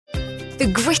the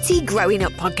Gritty Growing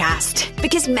Up podcast,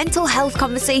 because mental health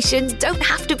conversations don't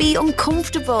have to be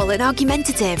uncomfortable and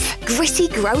argumentative. Gritty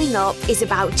Growing Up is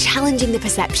about challenging the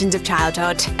perceptions of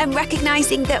childhood and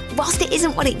recognising that whilst it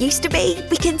isn't what it used to be,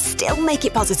 we can still make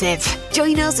it positive.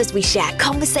 Join us as we share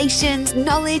conversations,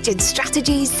 knowledge and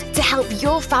strategies to help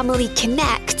your family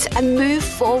connect and move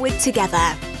forward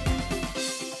together.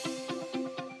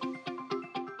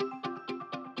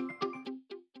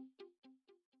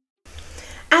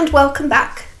 And welcome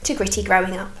back to Gritty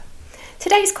Growing Up.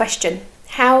 Today's question: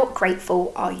 how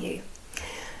grateful are you?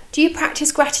 Do you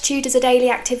practice gratitude as a daily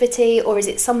activity, or is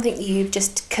it something that you've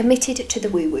just committed to the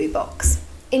woo-woo box?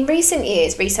 In recent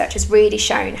years, research has really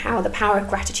shown how the power of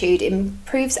gratitude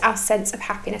improves our sense of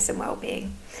happiness and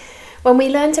well-being. When we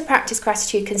learn to practice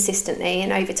gratitude consistently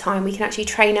and over time, we can actually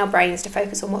train our brains to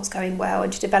focus on what's going well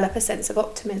and to develop a sense of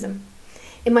optimism.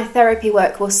 In my therapy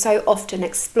work, we'll so often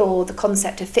explore the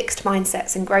concept of fixed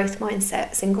mindsets and growth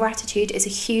mindsets, and gratitude is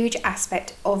a huge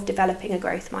aspect of developing a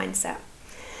growth mindset.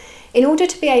 In order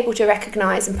to be able to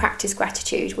recognise and practice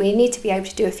gratitude, we need to be able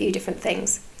to do a few different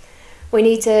things. We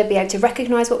need to be able to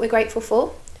recognise what we're grateful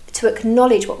for, to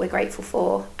acknowledge what we're grateful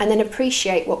for, and then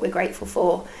appreciate what we're grateful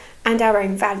for and our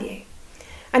own value.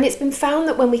 And it's been found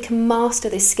that when we can master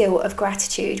this skill of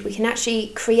gratitude, we can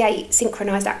actually create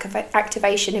synchronized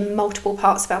activation in multiple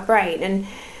parts of our brain. And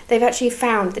they've actually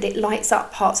found that it lights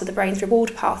up parts of the brain's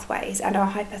reward pathways and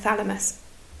our hypothalamus,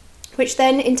 which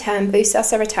then in turn boosts our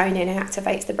serotonin and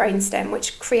activates the brainstem,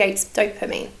 which creates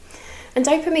dopamine. And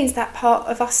dopamine is that part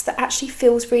of us that actually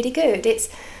feels really good.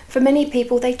 For many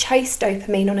people, they chase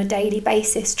dopamine on a daily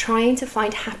basis, trying to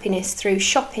find happiness through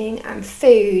shopping and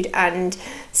food and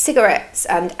cigarettes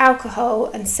and alcohol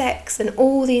and sex and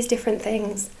all these different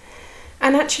things.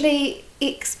 And actually,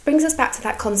 it brings us back to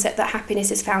that concept that happiness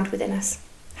is found within us.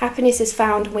 Happiness is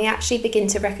found when we actually begin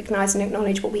to recognise and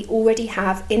acknowledge what we already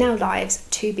have in our lives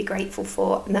to be grateful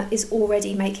for, and that is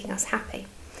already making us happy.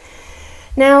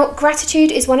 Now, gratitude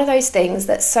is one of those things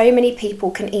that so many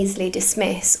people can easily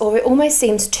dismiss, or it almost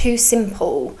seems too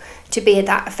simple to be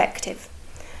that effective.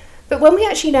 But when we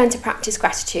actually learn to practice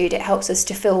gratitude, it helps us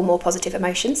to feel more positive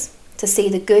emotions, to see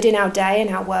the good in our day and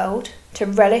our world, to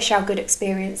relish our good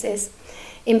experiences,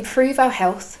 improve our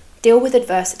health, deal with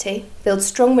adversity, build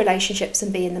strong relationships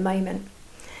and be in the moment.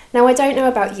 Now, I don't know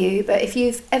about you, but if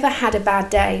you've ever had a bad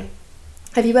day,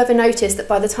 have you ever noticed that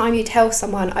by the time you tell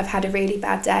someone, I've had a really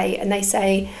bad day, and they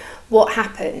say, what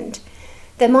happened?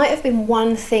 There might have been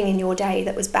one thing in your day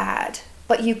that was bad,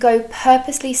 but you go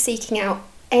purposely seeking out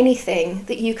anything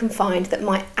that you can find that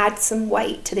might add some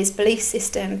weight to this belief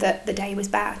system that the day was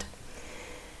bad.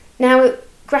 Now,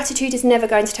 gratitude is never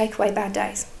going to take away bad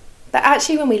days. But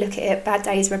actually, when we look at it, bad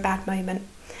days are a bad moment.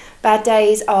 Bad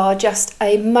days are just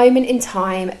a moment in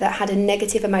time that had a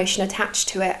negative emotion attached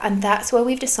to it, and that's where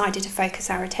we've decided to focus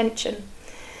our attention.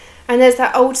 And there's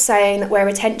that old saying that where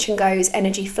attention goes,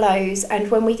 energy flows,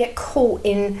 and when we get caught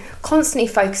in constantly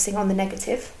focusing on the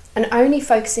negative and only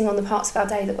focusing on the parts of our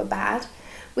day that were bad,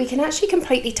 we can actually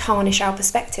completely tarnish our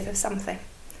perspective of something.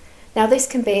 Now, this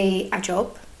can be our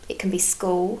job, it can be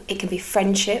school, it can be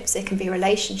friendships, it can be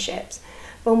relationships.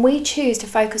 When we choose to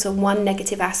focus on one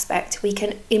negative aspect, we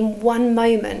can, in one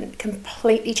moment,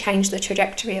 completely change the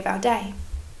trajectory of our day.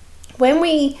 When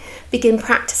we begin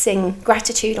practicing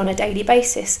gratitude on a daily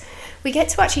basis, we get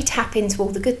to actually tap into all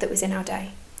the good that was in our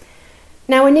day.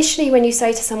 Now, initially, when you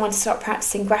say to someone to start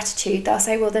practicing gratitude, they'll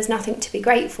say, well, there's nothing to be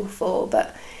grateful for.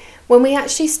 But when we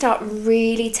actually start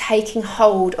really taking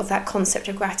hold of that concept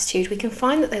of gratitude, we can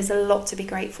find that there's a lot to be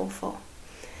grateful for.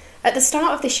 At the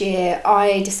start of this year,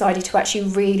 I decided to actually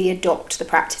really adopt the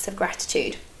practice of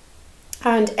gratitude.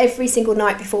 And every single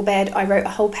night before bed, I wrote a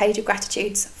whole page of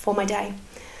gratitudes for my day.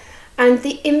 And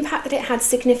the impact that it had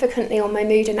significantly on my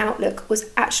mood and outlook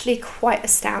was actually quite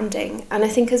astounding. And I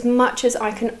think as much as I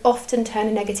can often turn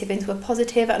a negative into a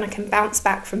positive, and I can bounce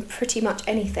back from pretty much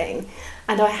anything,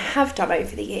 and I have done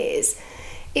over the years,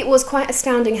 it was quite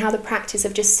astounding how the practice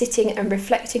of just sitting and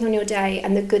reflecting on your day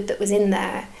and the good that was in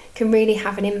there can really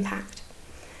have an impact.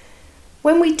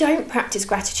 When we don't practice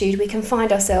gratitude, we can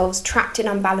find ourselves trapped in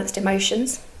unbalanced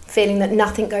emotions, feeling that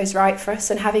nothing goes right for us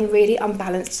and having really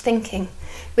unbalanced thinking.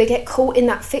 We get caught in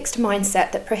that fixed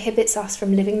mindset that prohibits us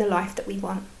from living the life that we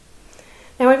want.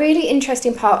 Now, a really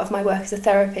interesting part of my work as a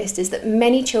therapist is that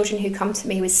many children who come to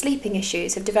me with sleeping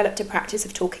issues have developed a practice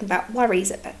of talking about worries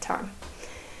at bedtime.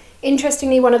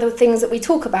 Interestingly, one of the things that we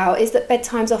talk about is that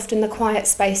bedtime's often the quiet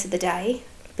space of the day,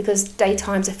 because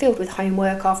daytimes are filled with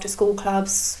homework, after school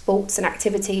clubs, sports and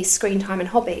activities, screen time and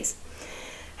hobbies.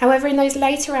 However, in those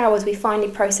later hours, we finally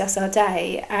process our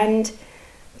day, and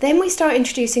then we start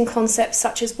introducing concepts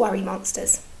such as worry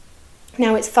monsters.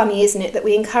 Now, it's funny, isn't it, that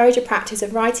we encourage a practice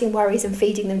of writing worries and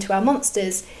feeding them to our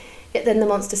monsters, yet then the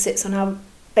monster sits on our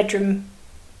bedroom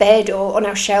bed or on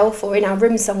our shelf or in our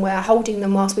room somewhere, holding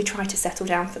them whilst we try to settle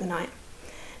down for the night.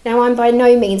 Now, I'm by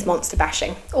no means monster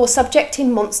bashing or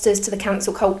subjecting monsters to the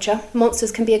cancel culture.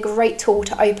 Monsters can be a great tool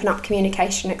to open up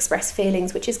communication and express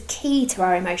feelings, which is key to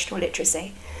our emotional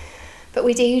literacy. But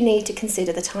we do need to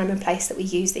consider the time and place that we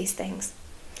use these things.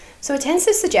 So I tend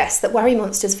to suggest that worry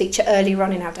monsters feature earlier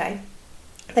on in our day.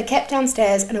 They're kept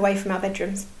downstairs and away from our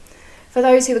bedrooms. For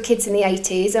those who were kids in the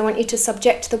 80s, I want you to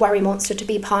subject the worry monster to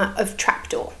be part of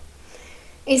trapdoor.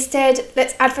 Instead,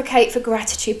 let's advocate for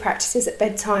gratitude practices at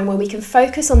bedtime where we can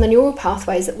focus on the neural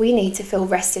pathways that we need to feel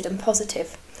rested and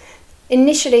positive.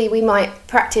 Initially, we might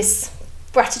practice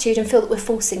gratitude and feel that we're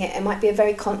forcing it. It might be a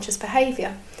very conscious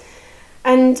behaviour.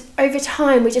 And over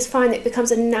time, we just find that it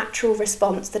becomes a natural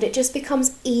response, that it just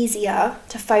becomes easier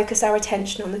to focus our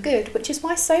attention on the good, which is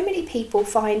why so many people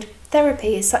find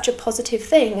therapy is such a positive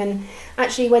thing. And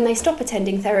actually, when they stop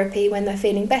attending therapy, when they're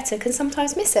feeling better, can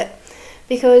sometimes miss it,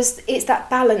 because it's that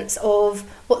balance of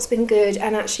what's been good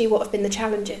and actually what have been the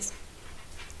challenges.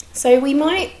 So we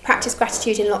might practice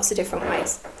gratitude in lots of different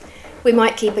ways. We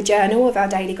might keep a journal of our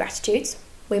daily gratitudes.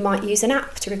 We might use an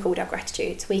app to record our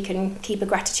gratitudes. We can keep a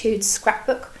gratitude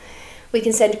scrapbook. We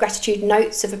can send gratitude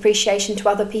notes of appreciation to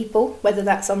other people, whether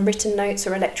that's on written notes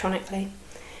or electronically.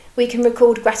 We can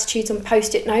record gratitudes on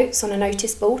post-it notes on a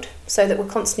notice board so that we're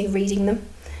constantly reading them.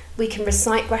 We can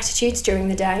recite gratitudes during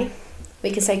the day.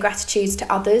 We can say gratitudes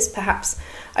to others, perhaps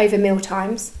over meal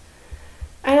times.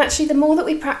 And actually, the more that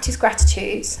we practice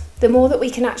gratitudes, the more that we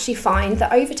can actually find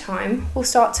that over time, we'll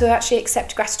start to actually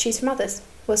accept gratitude from others.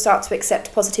 We'll start to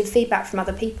accept positive feedback from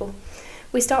other people.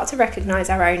 We start to recognise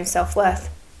our own self-worth.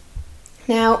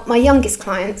 Now, my youngest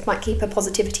clients might keep a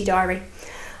positivity diary.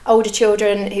 Older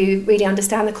children who really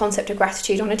understand the concept of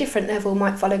gratitude on a different level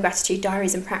might follow gratitude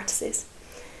diaries and practices.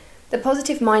 The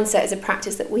positive mindset is a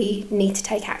practice that we need to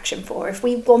take action for. If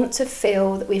we want to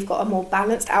feel that we've got a more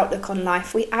balanced outlook on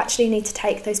life, we actually need to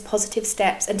take those positive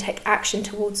steps and take action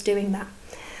towards doing that.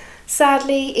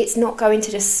 Sadly, it's not going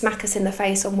to just smack us in the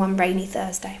face on one rainy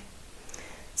Thursday.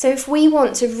 So if we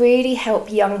want to really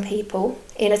help young people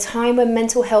in a time when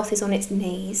mental health is on its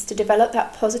knees, to develop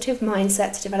that positive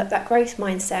mindset, to develop that growth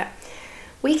mindset,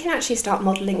 we can actually start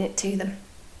modelling it to them.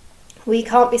 We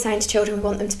can't be saying to children we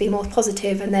want them to be more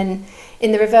positive and then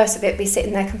in the reverse of it be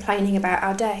sitting there complaining about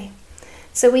our day.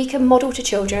 So we can model to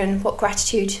children what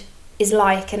gratitude is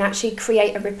like and actually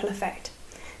create a ripple effect.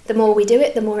 The more we do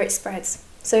it, the more it spreads.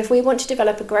 So if we want to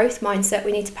develop a growth mindset,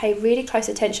 we need to pay really close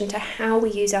attention to how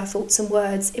we use our thoughts and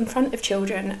words in front of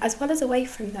children as well as away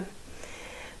from them.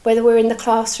 Whether we're in the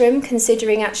classroom,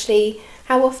 considering actually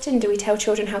how often do we tell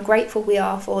children how grateful we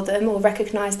are for them or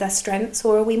recognise their strengths,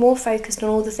 or are we more focused on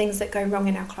all the things that go wrong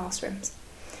in our classrooms?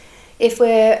 If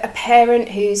we're a parent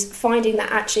who's finding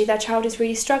that actually their child is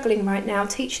really struggling right now,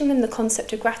 teaching them the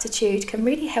concept of gratitude can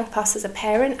really help us as a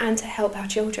parent and to help our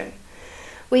children.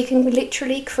 We can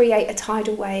literally create a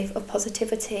tidal wave of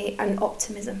positivity and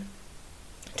optimism.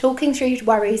 Talking through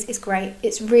worries is great,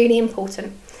 it's really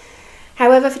important.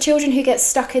 However, for children who get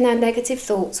stuck in their negative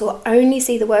thoughts or only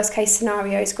see the worst case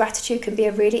scenarios, gratitude can be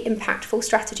a really impactful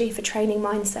strategy for training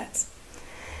mindsets.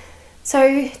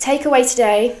 So take away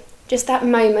today just that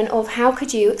moment of how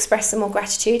could you express some more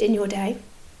gratitude in your day?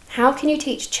 How can you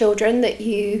teach children that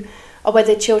you, or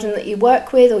whether children that you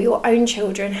work with or your own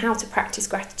children, how to practice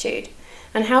gratitude?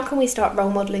 And how can we start role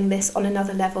modelling this on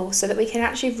another level so that we can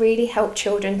actually really help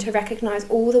children to recognise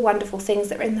all the wonderful things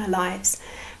that are in their lives,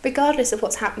 regardless of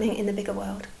what's happening in the bigger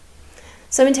world.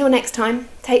 So until next time,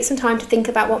 take some time to think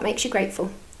about what makes you grateful.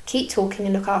 Keep talking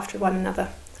and look after one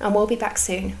another. And we'll be back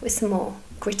soon with some more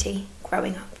gritty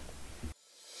growing up.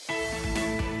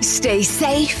 Stay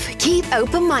safe, keep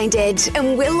open-minded,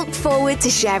 and we'll look forward to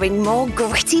sharing more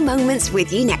gritty moments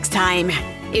with you next time.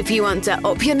 If you want to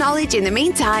up your knowledge in the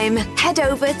meantime, head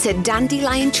over to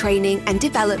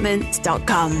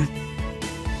dandeliontraininganddevelopment.com.